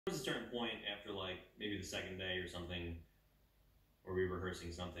There was a certain point after like maybe the second day or something where we were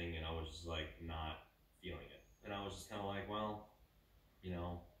rehearsing something and I was just like not feeling it. And I was just kind of like, well, you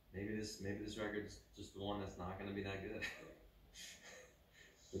know, maybe this record's just the one that's not going to be that good.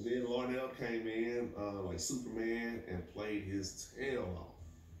 And then Larnell came in like Superman and played his tail off.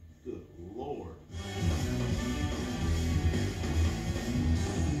 Good Lord.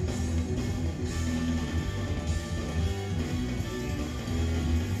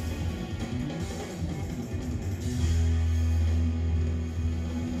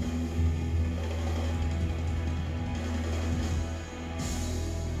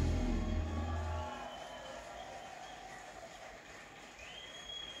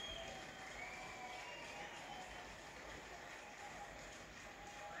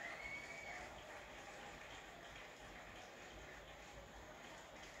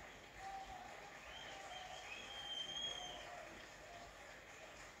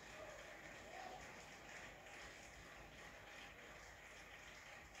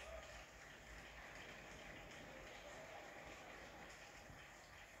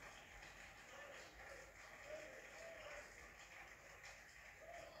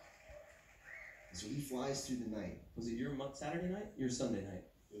 So he flies through the night. Was it your Saturday night? Your Sunday night?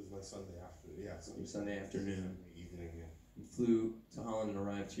 It was my Sunday after, yeah. Your Sunday afternoon. Evening, yeah. You flew to Holland and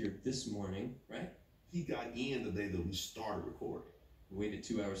arrived here this morning, right? He got in the day that we started recording. We waited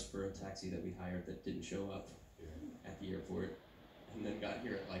 2 hours for a taxi that we hired that didn't show up at the airport, and then got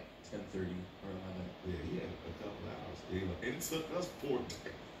here at like 10:30 or 11. Yeah, he had a couple hours. You know, and it took us 4 days.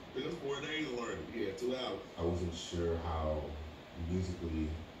 It took us 4 days to learn it. Yeah, 2 hours. I wasn't sure how musically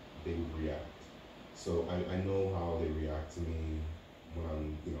they would react. So I know how they react to me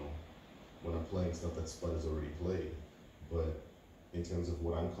when I'm playing stuff that Spud has already played. But in terms of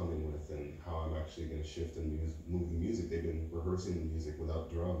what I'm coming with and how I'm actually going to shift and move the music, they've been rehearsing the music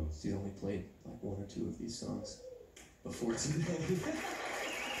without drums. So you only played like 1 or 2 of these songs before today.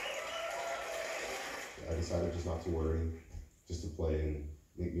 I decided just not to worry, just to play and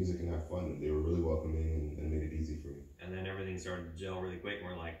make music and have fun. And they were really welcoming and made it easy for me. And then everything started to gel really quick and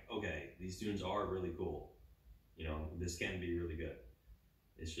we're like, okay, these tunes are really cool. You know, this can be really good.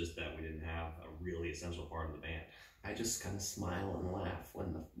 It's just that we didn't have a really essential part of the band. I just kind of smile and laugh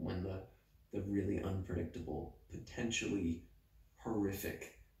when the really unpredictable, potentially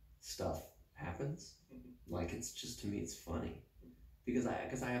horrific stuff happens. Like, it's just, to me, it's funny because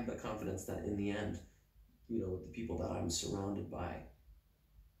I have the confidence that in the end, you know, with the people that I'm surrounded by,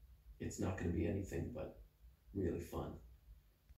 it's not going to be anything but really fun.